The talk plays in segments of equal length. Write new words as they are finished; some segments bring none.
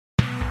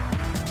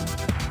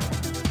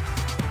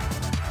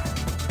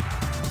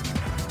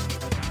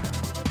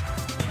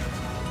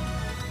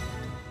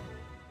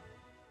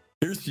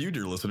you,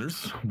 dear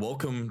listeners.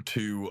 Welcome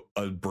to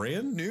a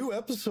brand new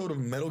episode of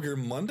Metal Gear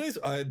Mondays.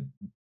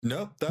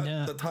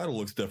 That title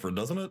looks different,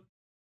 doesn't it?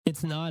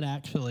 It's not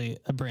actually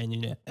a brand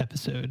new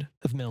episode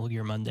of Metal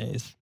Gear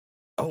Mondays.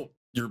 Oh,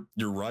 you're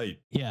right.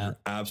 Yeah. You're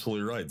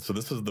absolutely right. So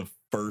this is the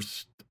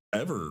first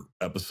ever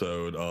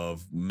episode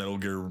of Metal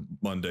Gear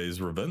Mondays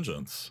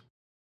Revengeance.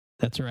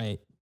 That's right,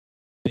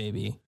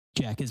 baby.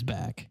 Jack is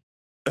back.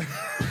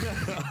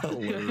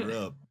 Load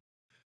her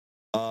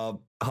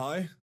up.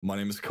 Hi, my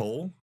name is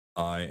Cole.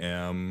 I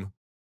am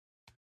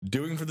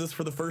doing this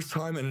for the first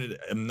time, and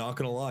I'm not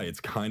gonna lie, it's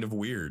kind of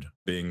weird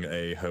being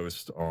a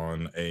host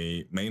on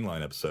a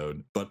mainline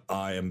episode, but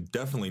I am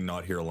definitely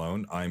not here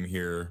alone. I'm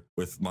here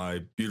with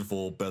my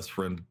beautiful best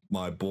friend,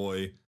 my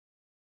boy,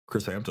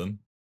 Chris Hampton.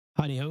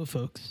 Howdy ho,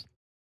 folks.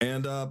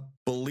 And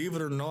believe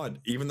it or not,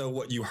 even though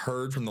what you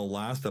heard from the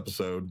last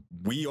episode,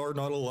 we are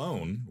not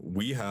alone.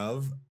 We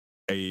have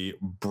a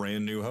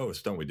brand new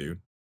host, don't we, dude?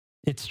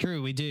 It's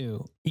true, we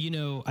do. You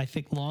know, I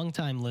think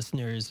longtime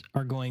listeners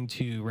are going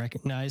to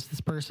recognize this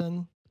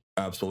person.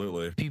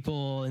 Absolutely.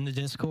 People in the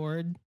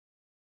Discord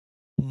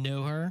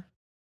know her.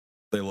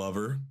 They love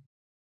her.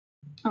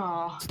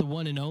 Aw. It's the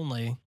one and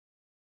only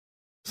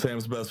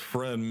Sam's best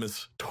friend,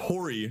 Miss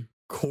Tori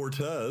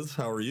Cortez.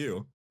 How are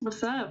you?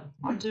 What's up?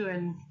 I'm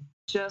doing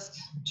just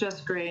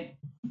great.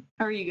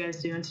 How are you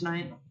guys doing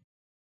tonight?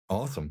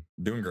 Awesome.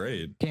 Doing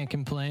great. Can't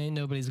complain.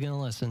 Nobody's going to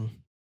listen.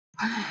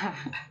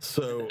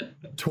 So,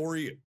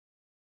 Tori,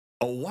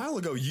 a while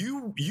ago,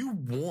 you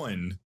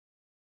won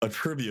a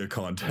trivia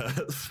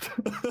contest.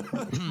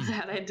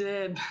 That I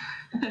did.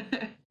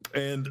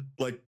 And,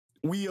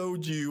 we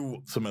owed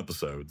you some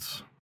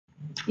episodes.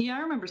 Yeah, I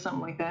remember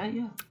something like that,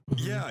 yeah.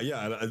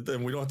 Yeah,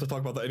 and we don't have to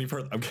talk about that any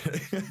further. I'm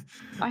kidding.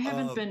 I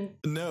haven't been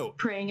No.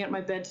 praying at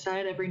my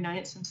bedside every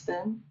night since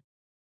then.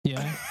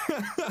 Yeah.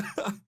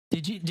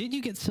 Did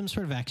you get some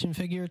sort of action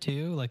figure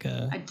too? I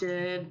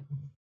did.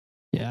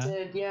 Yeah. I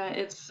did, yeah.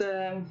 It's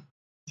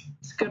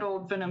good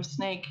old Venom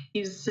Snake.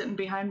 He's sitting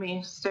behind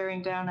me,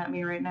 staring down at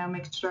me right now,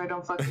 making sure I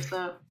don't fuck this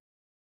up.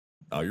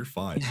 Oh, you're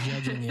fine. He's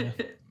judging you.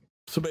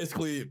 So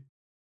basically,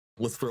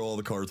 let's throw all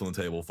the cards on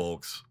the table,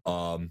 folks.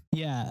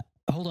 Yeah.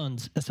 Hold on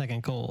a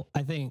second, Cole.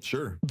 I think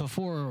Sure.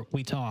 before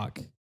we talk,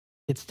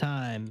 it's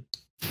time.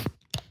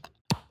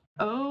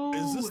 Oh.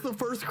 Is this the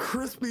first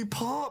crispy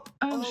pop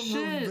of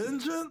shit.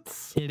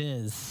 Revengeance? It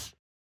is.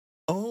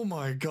 Oh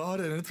my god,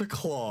 and it's a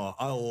claw.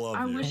 I love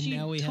I you. wish And you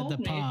now we had the told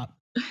me. pop.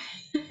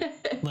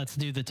 Let's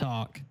do the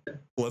talk.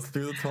 Let's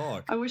do the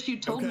talk. I wish you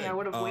told me. Okay, I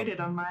would have waited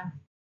on mine.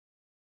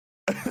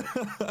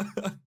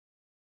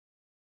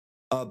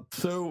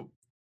 So,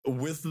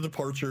 with the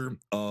departure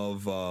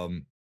of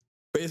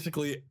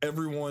basically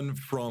everyone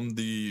from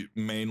the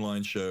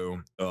mainline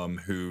show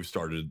who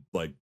started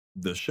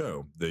the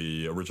show,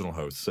 the original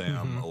hosts,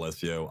 Sam,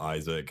 Alessio,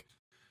 Isaac,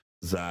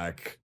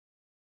 Zach,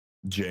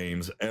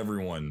 James,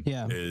 everyone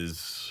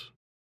is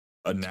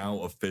now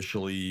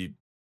officially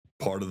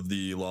part of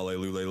the Lale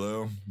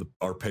Lulelo,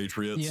 our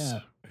patriots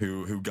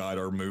who guide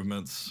our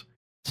movements.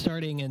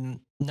 Starting in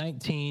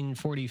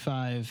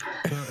 1945, or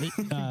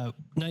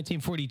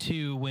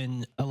 1942,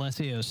 when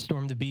Alessio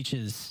stormed the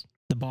beaches,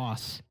 the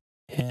boss,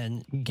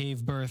 and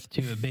gave birth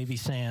to a baby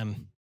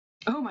Sam.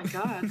 Oh my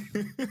god.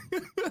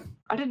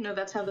 I didn't know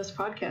that's how this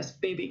podcast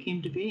baby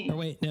came to be. Or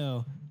wait,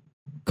 no.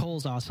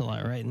 Cole's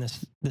Ocelot, right? In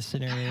this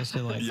scenario.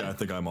 So Yeah, I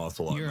think I'm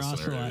Ocelot. You're in this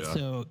Ocelot.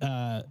 scenario,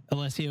 So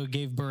Alessio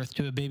gave birth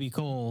to a baby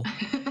Cole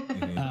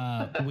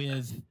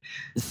with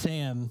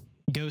Sam,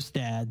 Ghost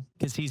Dad,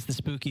 because he's the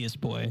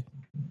spookiest boy.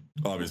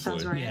 Obviously.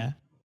 Sounds right. Yeah.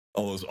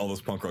 All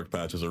those punk rock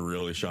patches are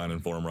really shining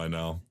for him right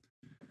now.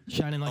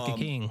 Shining like a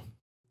king.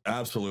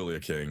 Absolutely a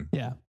king.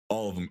 Yeah.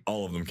 All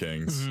of them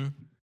kings.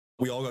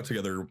 We all got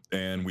together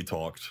and we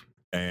talked,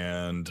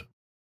 and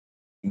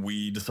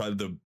we decided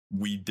that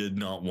we did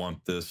not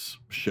want this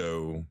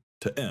show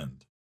to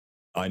end.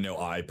 I know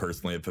I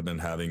personally have been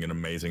having an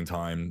amazing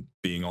time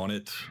being on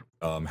it,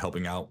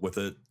 helping out with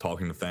it,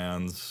 talking to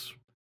fans,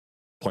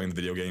 playing the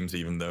video games,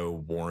 even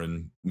though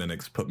Warren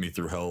Minix put me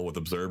through hell with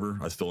Observer.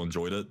 I still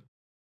enjoyed it.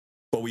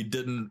 But we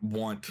didn't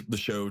want the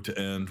show to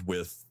end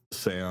with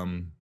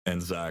Sam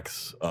and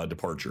Zach's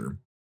departure.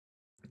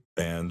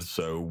 And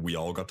so we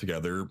all got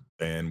together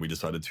and we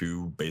decided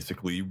to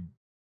basically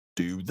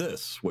do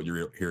this, what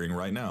you're hearing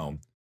right now.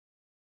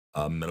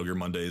 Metal Gear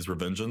Mondays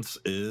Revengeance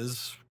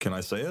is, can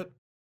I say it?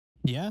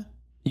 Yeah,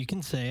 you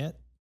can say it.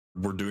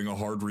 We're doing a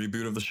hard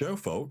reboot of the show,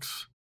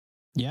 folks.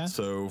 Yeah.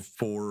 So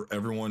for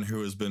everyone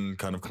who has been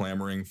kind of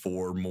clamoring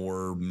for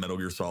more Metal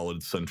Gear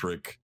Solid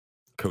centric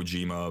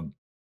Kojima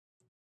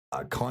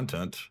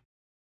content,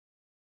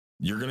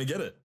 you're going to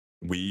get it.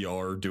 We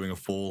are doing a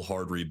full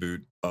hard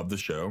reboot of the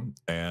show,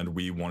 and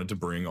we wanted to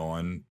bring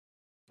on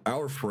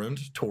our friend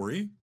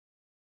Tori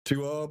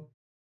to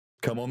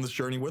come on this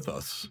journey with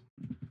us.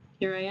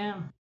 Here I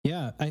am.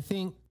 Yeah, I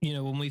think,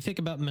 when we think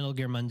about Metal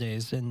Gear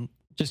Mondays and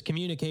just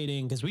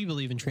communicating, because we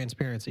believe in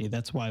transparency,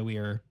 that's why we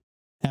are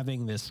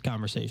having this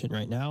conversation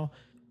right now.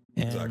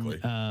 And,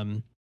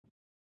 Exactly.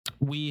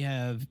 We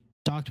have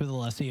talked with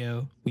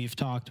Alessio. We've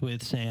talked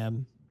with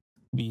Sam.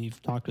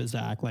 we've talked with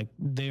Zach, like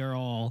they are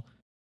all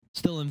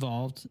still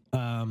involved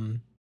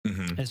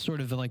as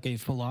sort of like a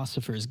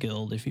philosophers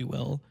guild, if you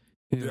will,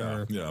 who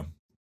are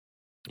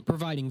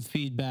providing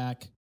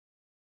feedback,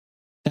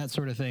 that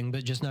sort of thing,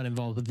 but just not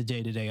involved with the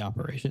day-to-day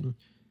operation.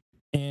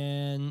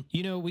 And,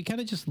 you know, we kind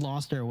of just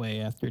lost our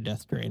way after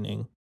Death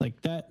Stranding.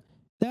 Like that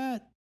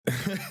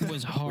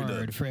was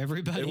hard for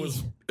everybody. It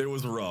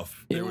was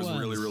rough. It was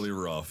really, really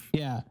rough.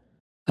 Yeah.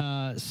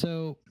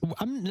 So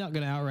I'm not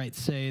going to outright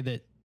say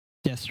that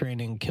Death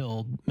Stranding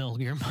killed Metal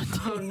Gear Mondays.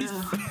 Oh,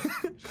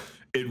 no.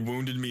 It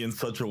wounded me in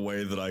such a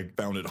way that I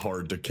found it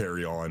hard to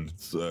carry on.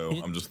 So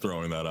I'm just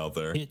throwing that out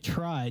there. It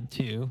tried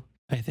to,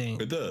 I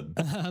think. It did.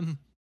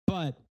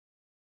 But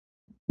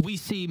we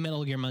see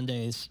Metal Gear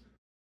Mondays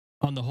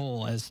on the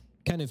whole as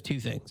kind of two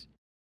things.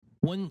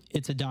 One,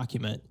 it's a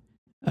document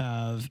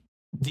of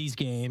these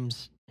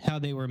games, how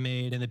they were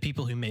made, and the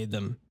people who made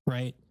them,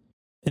 right?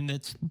 And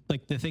that's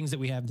like the things that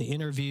we have, the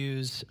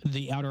interviews,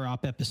 the Outer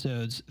Op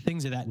episodes,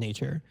 things of that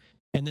nature.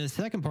 And then the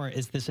second part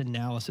is this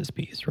analysis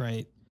piece,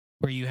 right?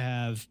 Where you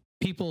have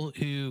people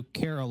who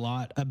care a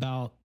lot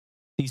about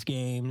these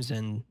games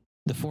and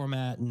the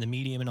format and the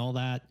medium and all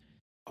that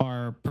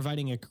are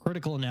providing a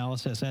critical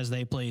analysis as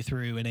they play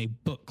through in a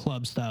book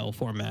club style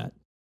format.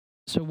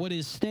 So what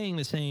is staying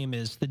the same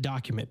is the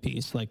document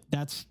piece. Like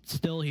that's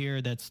still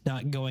here. That's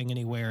not going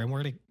anywhere. And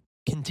we're going to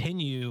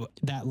continue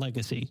that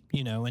legacy,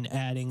 you know, and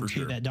adding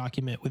to that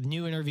document with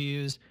new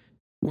interviews.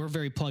 We're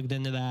very plugged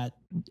into that.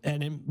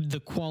 And the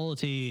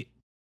quality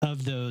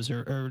of those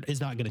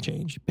is not going to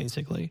change,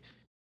 basically.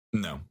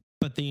 No.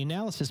 But the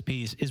analysis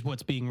piece is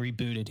what's being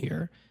rebooted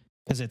here,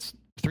 because it's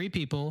three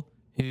people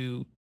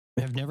who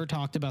have never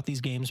talked about these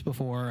games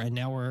before, and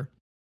now we're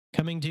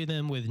coming to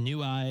them with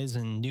new eyes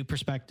and new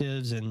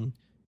perspectives and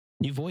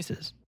new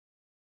voices.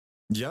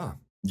 Yeah.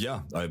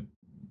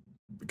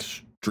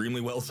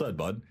 Extremely well said,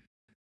 bud.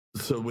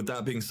 So with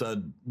that being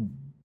said,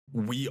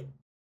 we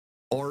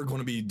are going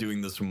to be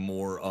doing this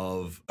more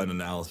of an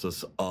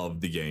analysis of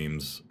the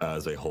games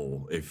as a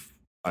whole. If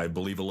I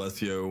believe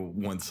Alessio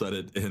once said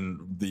it in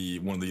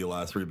one of the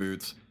last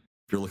reboots,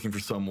 if you're looking for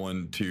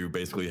someone to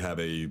basically have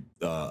a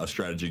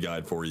strategy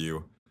guide for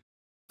you,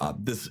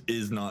 this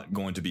is not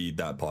going to be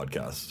that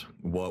podcast.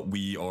 What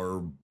we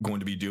are going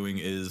to be doing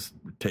is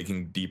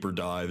taking deeper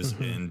dives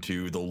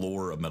into the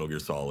lore of Metal Gear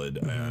Solid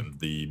and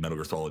the Metal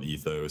Gear Solid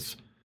ethos.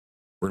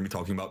 We're going to be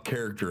talking about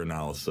character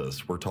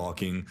analysis. We're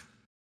talking,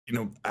 you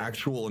know,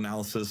 actual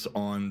analysis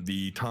on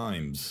the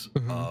times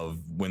of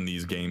when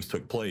these games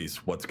took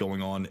place, what's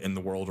going on in the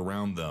world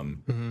around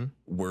them.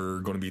 We're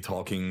going to be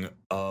talking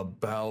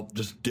about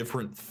just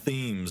different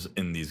themes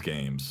in these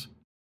games.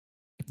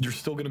 You're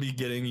still going to be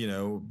getting, you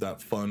know,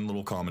 that fun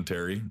little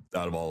commentary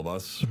out of all of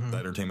us, the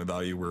entertainment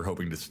value we're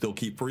hoping to still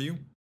keep for you.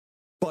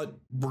 But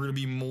we're going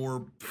to be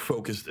more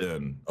focused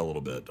in a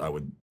little bit.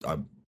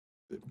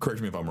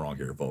 Correct me if I'm wrong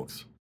here,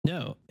 folks.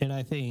 No, and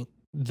I think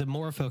the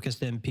more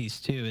focused in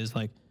piece too is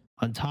like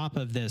on top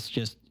of this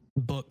just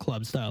book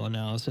club style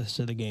analysis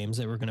of the games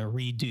that we're going to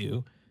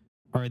redo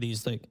are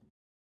these like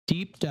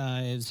deep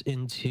dives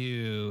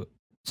into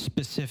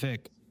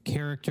specific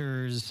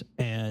characters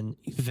and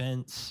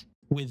events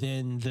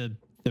within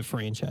the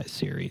franchise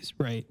series,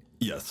 right?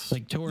 Yes.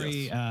 Like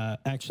Tori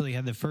actually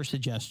had the first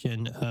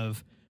suggestion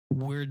of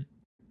we're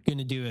going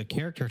to do a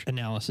character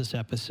analysis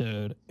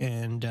episode,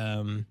 and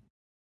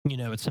you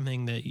know, it's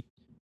something that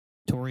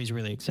Tori's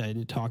really excited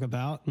to talk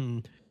about,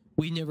 and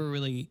we never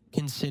really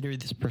considered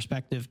this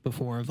perspective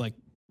before of like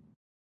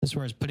as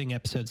far as putting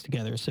episodes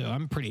together. So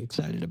I'm pretty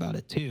excited about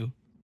it too.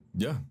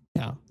 Yeah.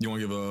 Yeah. Do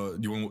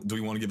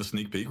we want to give a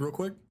sneak peek real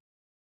quick?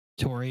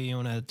 Tori, you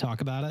want to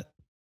talk about it?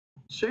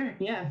 Sure.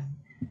 Yeah.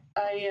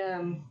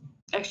 I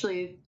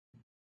actually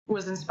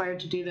was inspired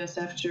to do this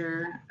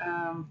after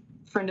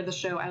friend of the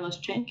show, Alice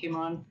Chen, came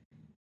on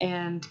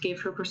and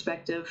gave her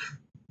perspective.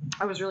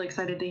 I was really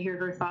excited to hear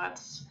her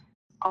thoughts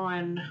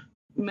on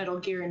Metal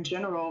Gear in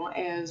general,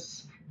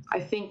 as I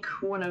think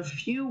one of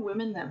few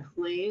women that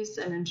plays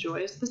and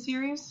enjoys the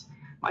series.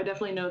 I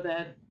definitely know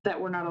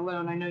that we're not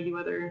alone. I know you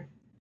other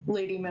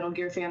lady Metal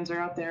Gear fans are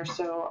out there,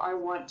 so I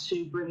want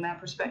to bring that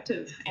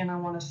perspective, and I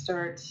want to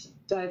start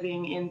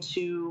diving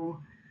into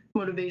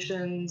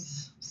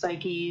motivations,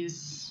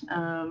 psyches,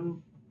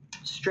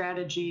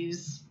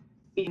 strategies,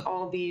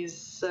 all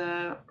these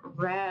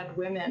rad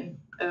women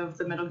of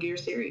the Metal Gear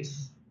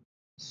series.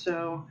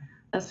 So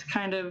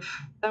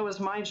that was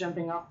my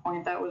jumping off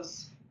point. That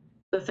was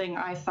the thing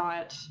I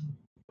thought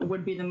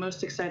would be the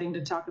most exciting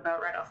to talk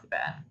about right off the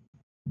bat.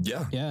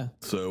 Yeah.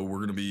 So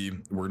we're gonna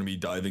be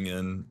diving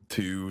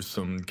into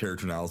some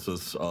character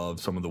analysis of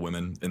some of the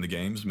women in the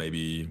games.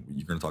 Maybe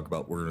we're gonna talk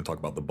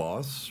about the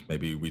boss.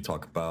 Maybe we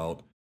talk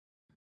about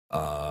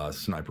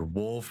Sniper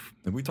Wolf,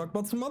 and we talk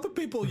about some other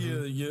people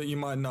you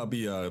might not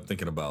be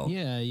thinking about.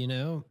 Yeah, you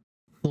know,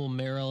 little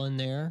Meryl in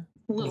there.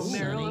 A little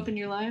Meryl up in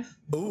your life.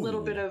 A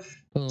little bit of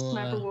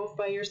Sniper Wolf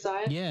by your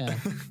side. Yeah.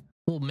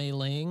 Little Mei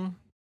Ling.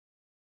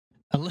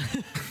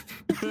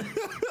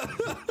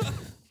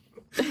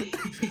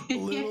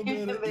 little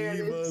bit of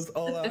Eva's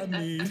all I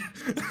need.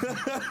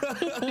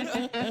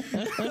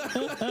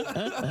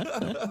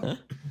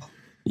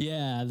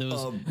 Yeah,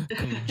 those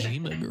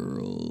Kojima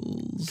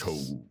girls.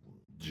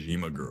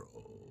 Kojima girls.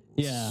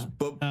 Yeah.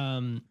 But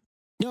no,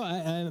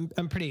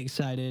 I'm pretty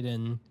excited,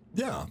 and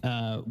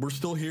yeah, we're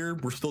still here.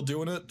 We're still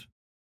doing it.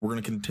 We're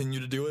going to continue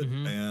to do it,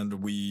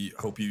 and we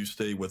hope you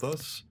stay with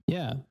us.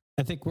 Yeah.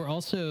 I think we're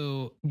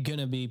also going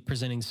to be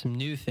presenting some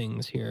new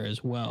things here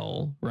as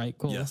well, right,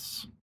 Cole?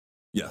 Yes.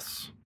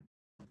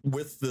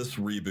 With this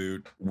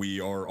reboot, we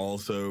are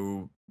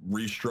also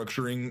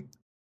restructuring.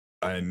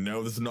 I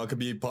know this is not going to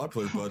be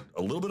popular, but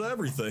a little bit of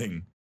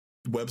everything.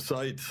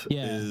 Website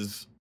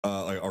is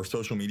our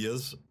social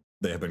medias.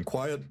 They have been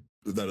quiet.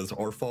 That is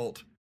our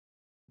fault.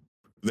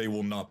 They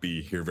will not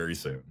be here very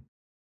soon.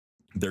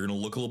 They're going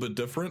to look a little bit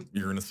different.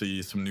 You're going to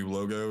see some new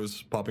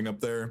logos popping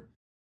up there.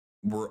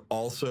 We're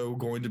also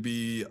going to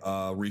be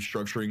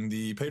restructuring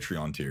the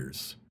Patreon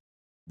tiers.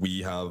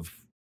 We have,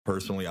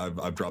 personally,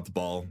 I've dropped the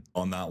ball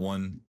on that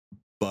one,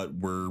 but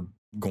we're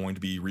going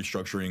to be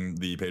restructuring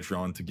the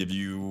Patreon to give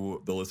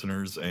you, the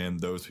listeners, and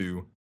those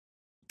who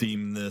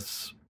deem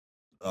this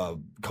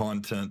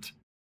content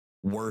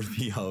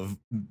worthy of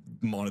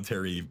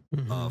monetary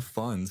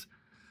funds,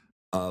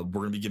 we're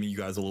going to be giving you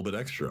guys a little bit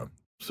extra.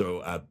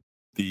 So at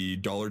the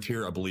 $1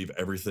 tier, I believe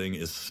everything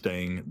is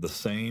staying the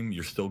same.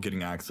 You're still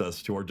getting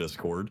access to our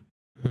Discord.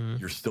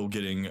 You're still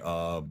getting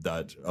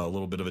that a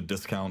little bit of a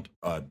discount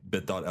at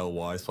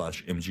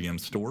bit.ly/MGM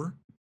store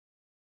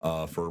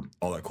for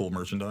all that cool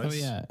merchandise. Oh,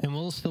 yeah. And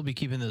we'll still be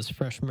keeping those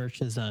fresh merch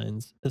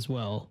designs as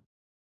well.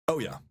 Oh,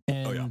 yeah.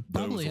 And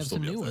probably have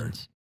some new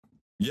ones.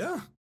 Yeah.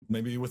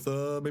 Maybe with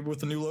a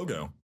new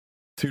logo.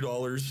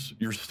 $2,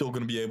 you're still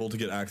going to be able to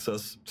get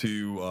access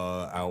to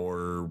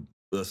our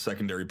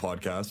secondary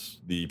podcast,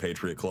 the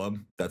Patriot Club.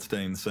 That's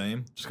staying the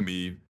same. It's going to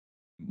be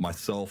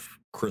myself,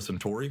 Chris,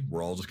 and Tori.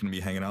 We're all just going to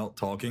be hanging out,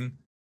 talking.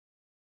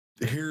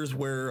 Here's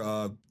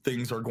where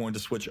things are going to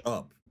switch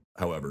up,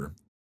 however.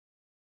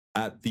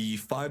 At the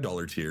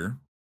 $5 tier,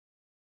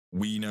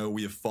 we know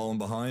we have fallen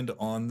behind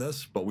on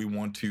this, but we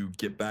want to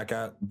get back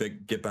at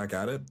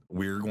it.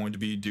 We're going to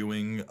be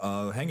doing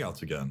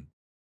Hangouts again.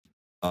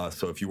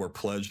 So if you are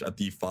pledged at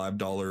the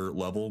 $5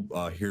 level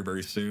here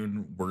very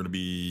soon, we're going to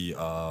be,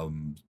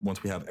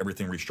 once we have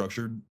everything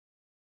restructured,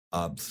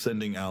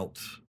 sending out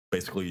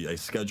basically a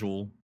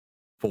schedule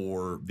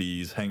for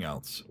these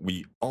Hangouts.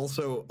 We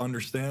also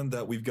understand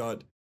that we've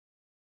got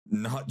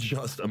not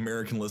just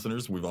American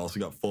listeners, we've also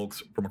got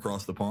folks from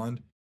across the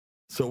pond.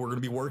 So we're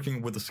going to be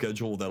working with a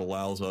schedule that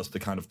allows us to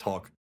kind of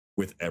talk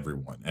with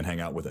everyone and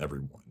hang out with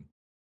everyone.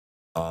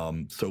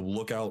 So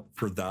look out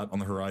for that on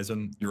the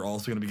horizon. You're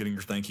also going to be getting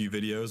your thank you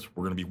videos.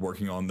 We're going to be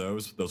working on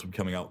those. Those will be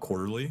coming out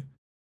quarterly.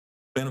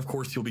 And of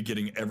course, you'll be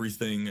getting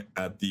everything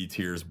at the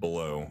tiers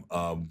below.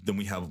 Then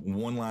we have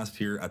one last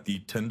tier. At the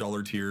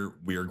 $10 tier,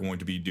 we are going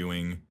to be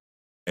doing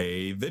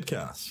a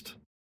vidcast.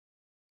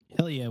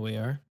 Hell yeah, we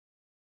are.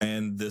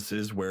 And this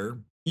is where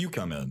you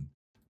come in.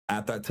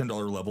 At that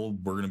 $10 level,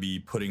 we're going to be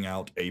putting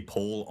out a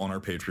poll on our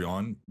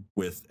Patreon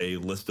with a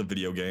list of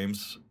video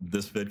games.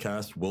 This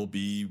vidcast will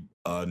be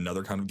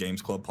another kind of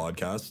Games Club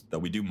podcast that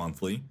we do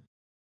monthly,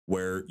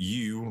 where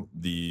you,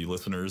 the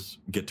listeners,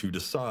 get to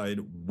decide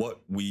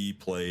what we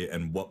play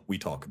and what we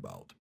talk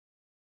about.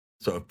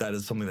 So if that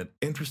is something that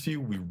interests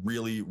you, we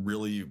really,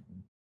 really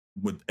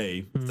would,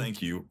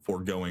 thank you for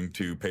going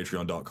to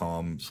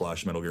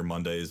patreon.com/Metal Gear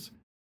Mondays,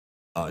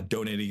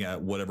 donating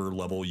at whatever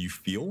level you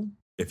feel,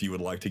 if you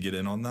would like to get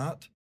in on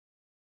that.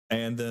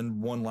 And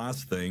then one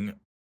last thing,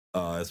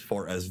 as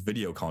far as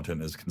video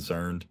content is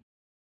concerned,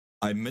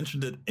 I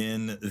mentioned it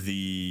in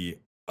the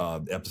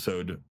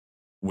episode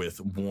with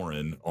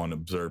Warren on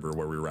Observer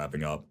where we were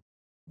wrapping up.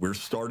 We're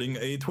starting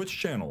a Twitch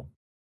channel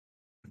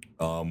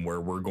where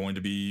we're going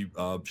to be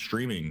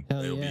streaming.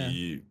 It'll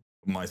be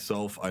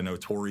myself. I know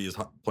Tori is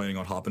planning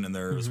on hopping in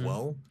there as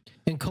well.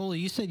 And Cole,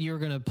 you said you were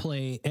going to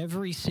play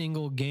every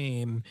single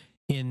game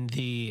in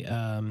the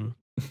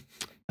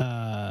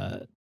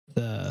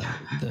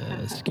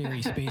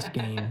Scary Space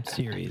Game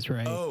series,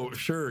 right? Oh,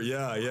 sure.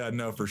 Yeah.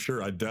 No, for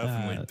sure. I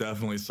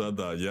definitely said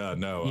that. Yeah,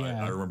 no,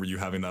 I remember you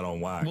having that on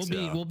wax.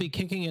 We'll be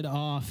kicking it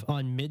off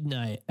on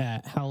midnight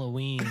at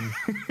Halloween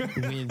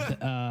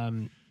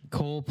with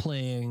Cole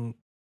playing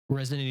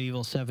Resident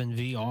Evil 7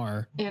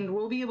 VR. And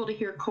we'll be able to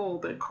hear Cole,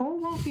 but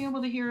Cole won't be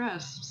able to hear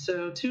us.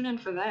 So tune in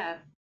for that.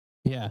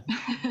 Yeah.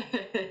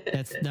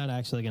 That's not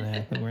actually going to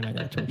happen. We're not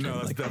going to Twitch. No,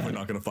 that's definitely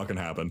not going to fucking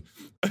happen.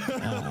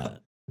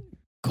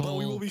 Cole but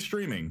we will be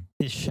streaming.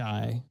 Is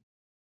shy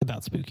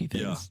about spooky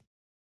things.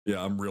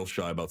 Yeah, I'm real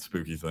shy about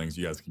spooky things.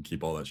 You guys can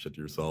keep all that shit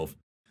to yourself.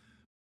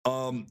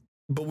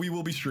 But we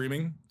will be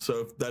streaming.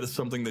 So if that is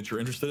something that you're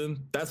interested in,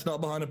 that's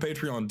not behind a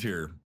Patreon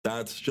tier.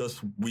 That's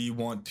just, we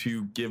want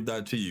to give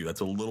that to you.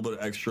 That's a little bit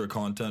of extra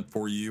content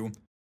for you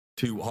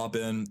to hop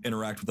in,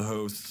 interact with the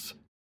hosts.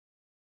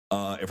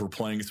 If we're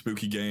playing a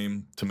spooky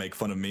game, to make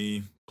fun of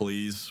me,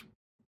 please.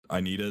 I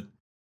need it.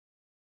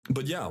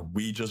 But yeah,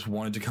 we just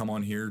wanted to come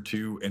on here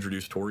to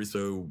introduce Tori.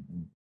 So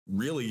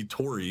really,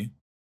 Tori,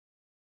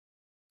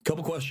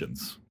 Couple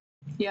questions.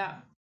 Yeah.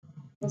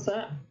 What's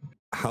that?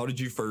 How did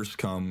you first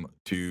come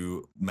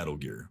to Metal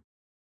Gear?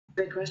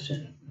 Great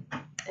question.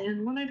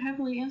 And one I'd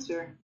happily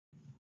answer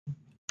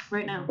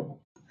right now.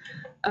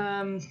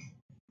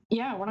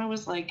 Yeah, when I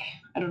was like,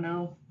 I don't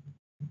know,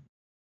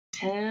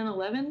 10,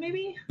 11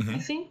 maybe, I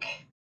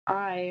think.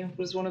 I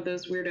was one of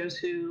those weirdos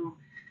who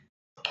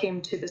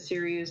came to the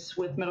series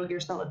with Metal Gear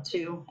Solid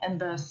 2 and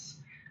thus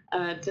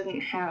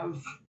didn't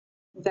have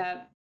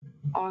that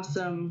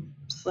awesome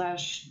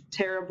 /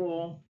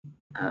 terrible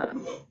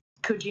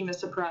Kojima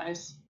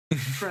surprise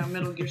from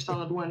Metal Gear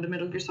Solid 1 to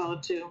Metal Gear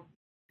Solid 2.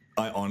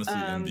 I honestly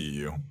envy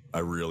you. I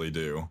really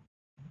do.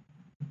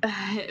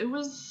 It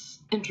was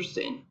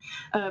interesting.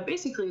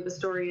 Basically, the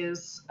story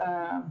is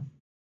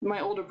my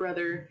older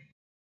brother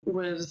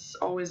was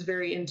always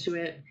very into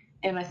it,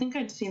 and I think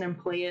I'd seen him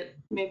play it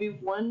maybe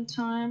one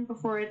time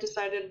before I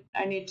decided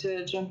I need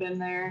to jump in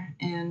there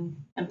and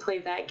play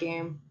that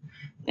game.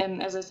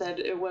 And as I said,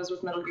 it was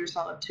with Metal Gear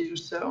Solid 2.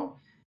 So,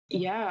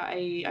 yeah,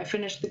 I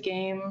finished the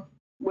game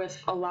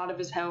with a lot of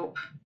his help.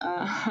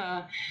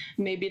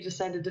 Maybe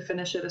decided to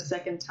finish it a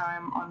second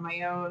time on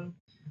my own.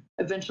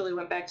 Eventually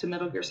went back to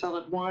Metal Gear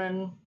Solid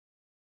 1.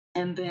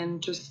 And then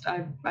just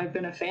I've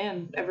been a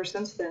fan ever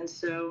since then.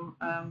 So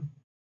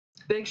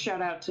big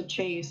shout out to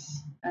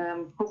Chase.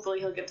 Hopefully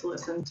he'll get to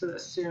listen to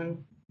this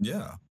soon.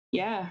 Yeah.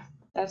 Yeah,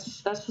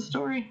 that's the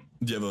story.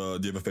 Do you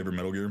have a favorite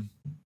Metal Gear?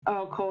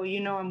 Oh, Cole, you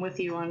know I'm with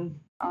you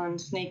on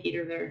Snake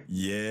Eater there.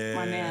 Yeah.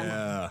 My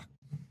man.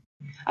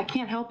 I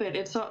can't help it.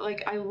 It's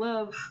like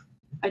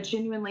I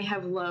genuinely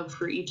have love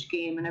for each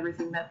game and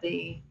everything that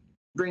they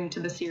bring to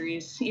the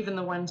series, even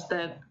the ones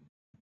that,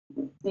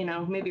 you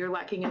know, maybe are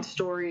lacking in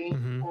story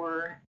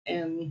or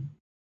in.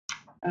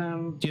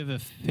 Do you have a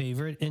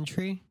favorite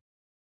entry?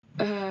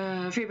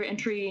 Favorite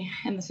entry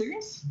in the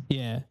series?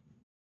 Yeah.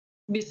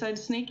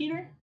 Besides Snake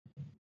Eater?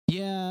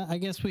 Yeah, I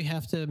guess we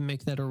have to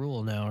make that a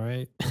rule now,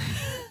 right?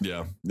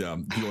 Yeah.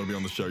 If you want to be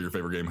on the show, your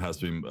favorite game has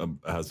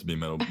to be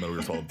Metal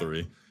Gear Solid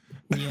 3.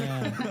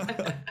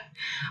 Yeah.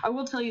 I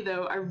will tell you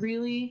though, I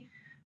really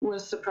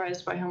was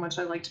surprised by how much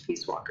I liked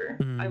Peace Walker.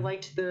 I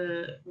liked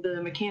the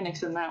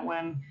mechanics in that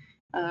one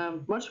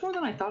much more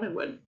than I thought it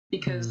would,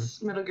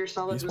 because Metal Gear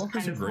Solid Peace was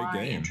Walker's kind of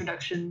my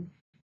introduction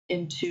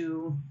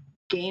into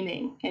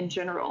gaming in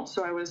general.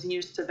 So I was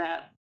used to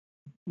that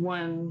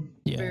one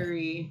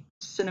very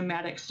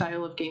cinematic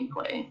style of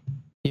gameplay.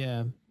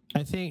 Yeah.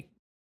 I think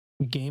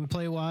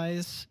gameplay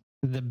wise,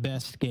 the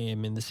best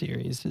game in the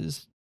series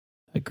is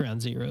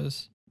Ground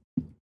Zeroes.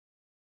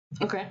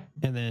 Okay.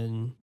 And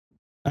then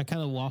I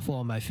kind of waffle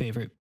on my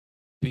favorite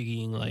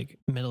being like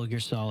Metal Gear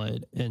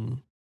Solid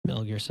and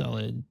Metal Gear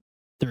Solid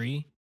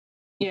 3.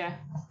 Yeah.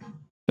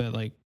 But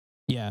like,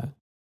 yeah.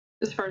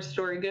 As far as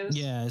story goes?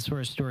 Yeah, as far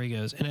as story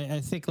goes. And I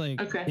think like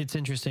it's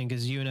interesting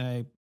because you and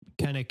I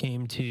kind of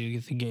came to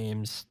the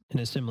games in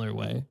a similar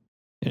way.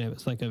 And it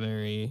was like a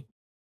very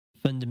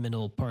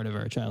fundamental part of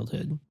our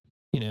childhood,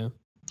 you know?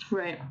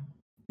 Right.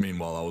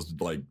 Meanwhile, I was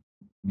like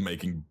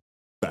making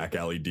back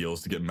alley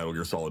deals to get Metal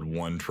Gear Solid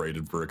 1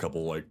 traded for a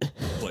couple like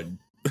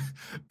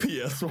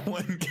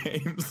PS1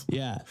 games.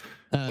 Yeah.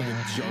 Like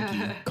a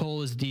junkie.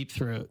 Cole is Deep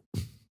Throat.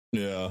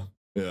 Yeah.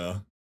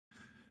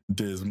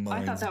 Diz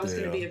I thought that was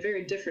going to be a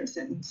very different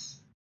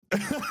sentence.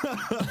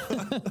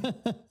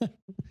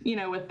 You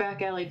know, with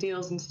back alley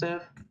deals and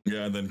stuff.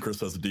 Yeah, and then Chris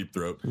has a deep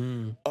throat.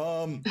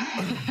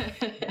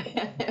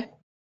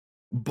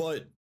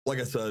 But like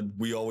I said,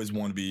 we always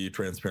want to be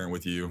transparent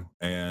with you,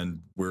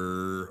 and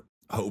we're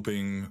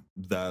hoping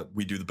that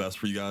we do the best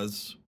for you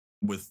guys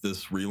with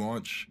this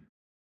relaunch.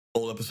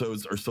 Old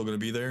episodes are still going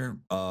to be there.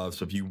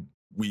 So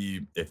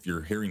if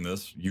you're hearing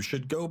this, you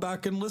should go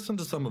back and listen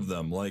to some of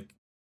them. Like,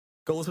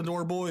 go listen to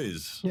our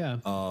boys. Yeah.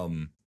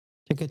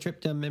 Take a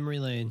trip down memory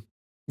lane.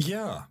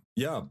 Yeah.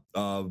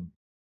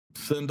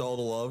 Send all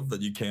the love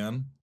that you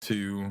can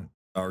to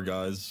our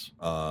guys,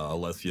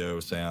 Alessio,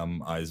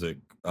 Sam, Isaac,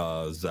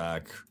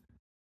 Zach.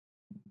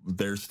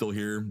 They're still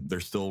here.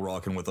 They're still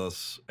rocking with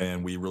us,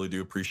 and we really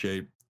do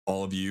appreciate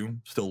all of you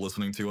still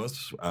listening to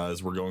us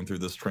as we're going through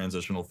this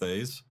transitional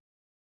phase.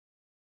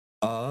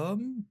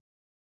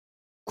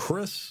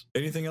 Chris,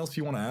 anything else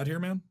you want to add here,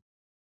 man?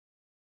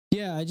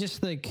 Yeah, I just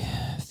think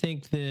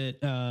that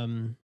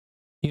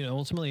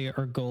ultimately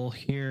our goal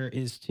here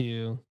is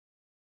to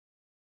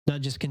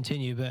not just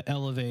continue but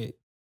elevate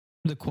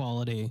the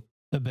quality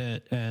a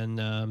bit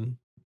and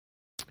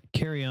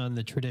carry on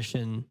the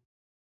tradition,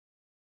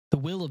 the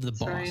will of the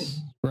boss,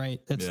 right?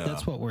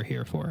 That's what we're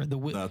here for.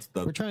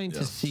 We're trying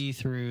to see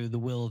through the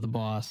will of the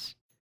boss,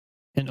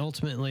 and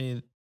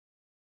ultimately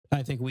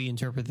I think we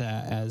interpret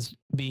that as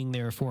being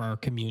there for our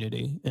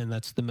community, and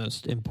that's the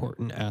most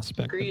important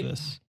aspect of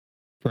this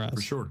for us.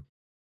 For sure.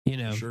 You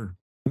know, for sure.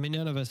 I mean,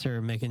 none of us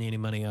are making any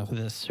money off of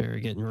this or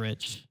getting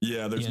rich.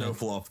 Yeah, there's no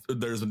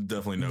there's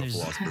definitely no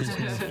philosopher's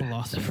legacy. There's no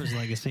philosopher's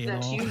legacy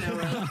at all. You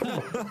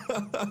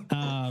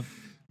know.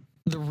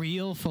 The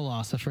real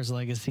philosopher's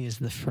legacy is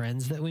the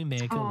friends that we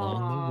make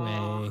along the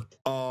way.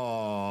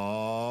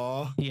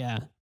 Aww. Yeah.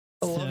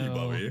 I love you,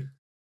 Bobby.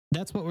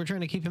 That's what we're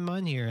trying to keep in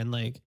mind here. And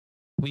like,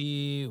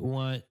 we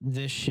want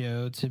this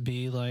show to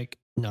be like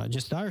not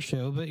just our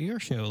show, but your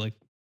show. Like,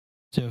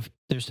 so if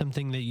there's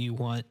something that you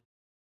want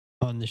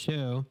on the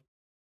show,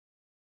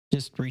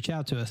 just reach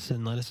out to us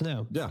and let us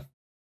know. Yeah.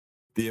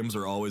 DMs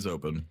are always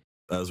open,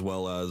 as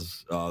well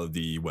as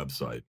the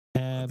website,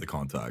 the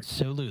contact.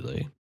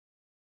 Absolutely.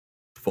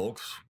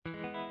 Folks,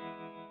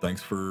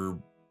 thanks for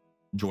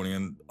joining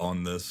in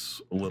on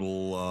this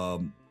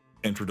little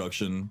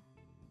introduction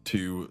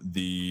to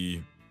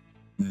the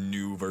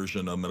new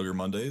version of Metal Gear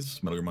Mondays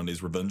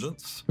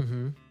Revengeance.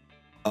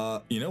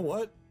 You know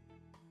what?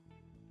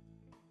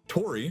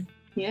 Tori.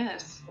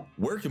 Yes.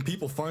 Where can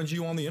people find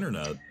you on the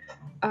internet?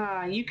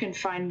 You can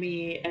find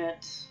me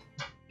at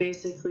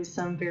basically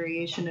some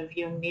variation of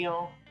Young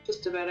Neil,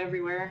 just about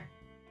everywhere.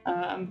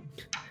 I'm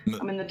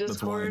in the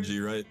Discord. That's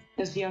YNG, right?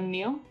 As Young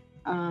Neil.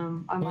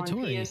 I'm on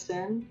Tori.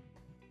 PSN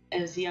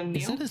as Young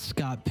Neil. Is that a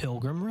Scott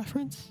Pilgrim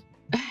reference?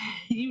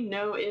 You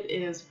know it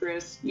is,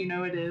 Chris. You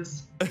know it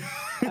is.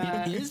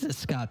 It is a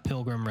Scott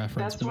Pilgrim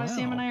reference. That's why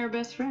Sam and I are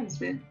best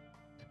friends, man.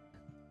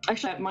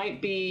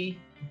 Actually,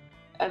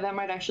 that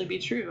might actually be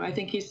true. I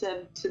think he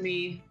said to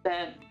me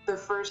that the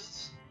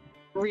first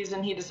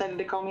reason he decided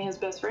to call me his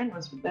best friend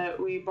was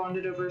that we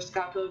bonded over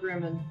Scott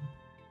Pilgrim and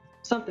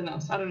something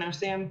else. I don't know.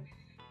 Sam,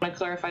 want to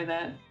clarify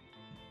that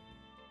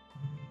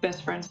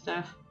best friend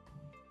stuff?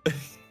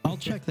 I'll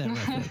check that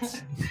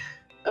reference.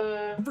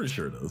 I'm pretty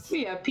sure it is.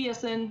 Yeah,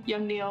 PSN,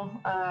 Young Neil.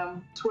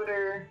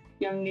 Twitter,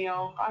 Young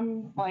Neil.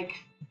 I'm like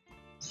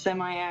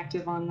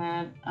semi-active on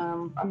that.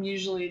 I'm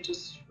usually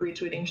just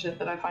retweeting shit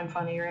that I find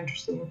funny or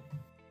interesting.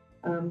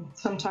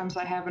 Sometimes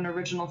I have an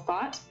original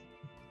thought,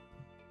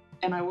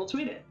 and I will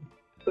tweet it.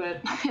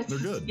 But it's, they're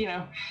good. You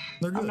know,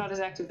 They're good. I'm not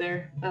as active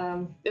there.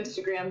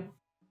 Instagram,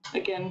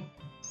 again,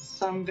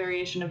 some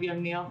variation of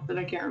Young Neil that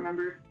I can't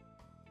remember.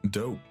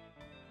 Dope.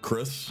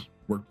 Chris,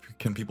 where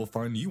can people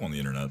find you on the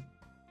internet?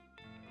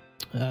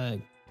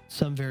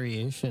 Some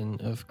variation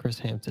of Chris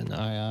Hampton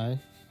II.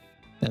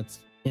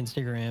 That's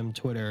Instagram,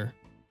 Twitter,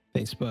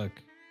 Facebook,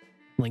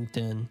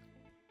 LinkedIn.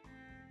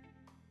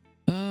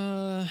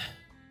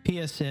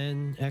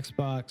 PSN,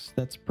 Xbox,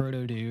 that's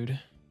Proto Dude.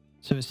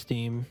 So is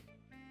Steam.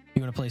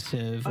 You want to play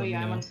Civ? Oh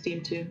yeah, I'm on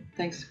Steam too.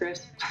 Thanks,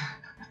 Chris.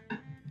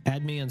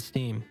 Add me on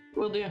Steam.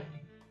 Will do.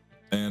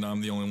 And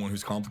I'm the only one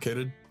who's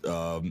complicated.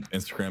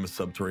 Instagram is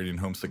Subterranean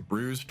Homesick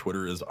Brews.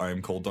 Twitter is I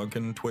am Cole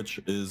Duncan. Twitch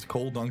is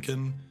Cole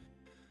Duncan.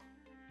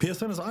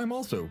 PSN is I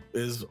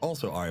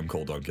am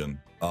Cole Duncan.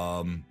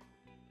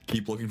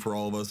 Keep looking for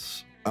all of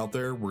us out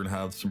there. We're gonna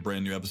have some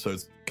brand new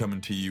episodes coming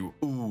to you.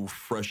 Ooh,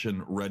 fresh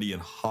and ready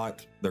and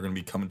hot. They're gonna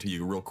be coming to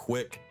you real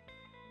quick.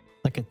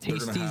 Like a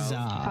tasty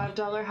za.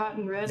 $5 hot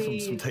and ready.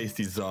 Some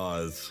tasty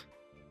zaz.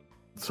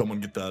 Someone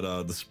get that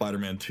the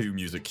Spider-Man 2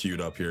 music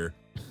queued up here.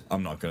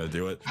 I'm not gonna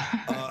do it.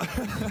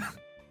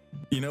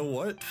 You know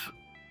what?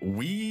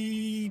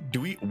 We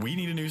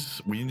need a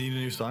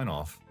new sign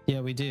off.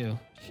 Yeah, we do.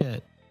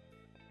 Shit.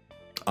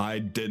 I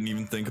didn't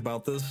even think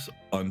about this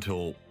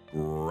until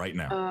right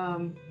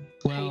now.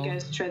 Hey, you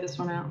guys try this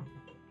one out.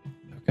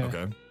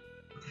 Okay.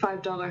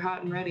 $5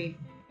 hot and ready.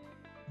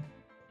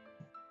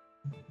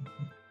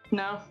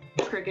 No,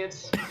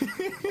 crickets.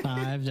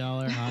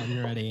 $5 hot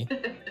and ready.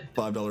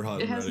 $5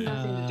 hot It and has ready.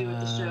 nothing to do with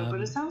the show, but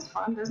it sounds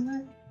fun, doesn't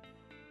it?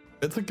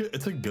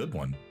 It's a good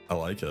one. I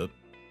like it.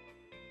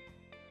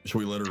 Should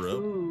we let her rip?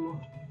 Ooh,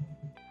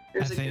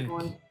 there's a good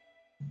one.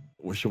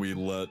 Should we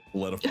let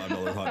a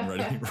 $5 hot and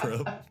ready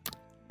rip?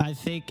 I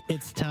think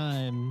it's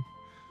time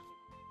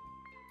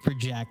for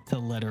Jack to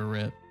let her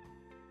rip.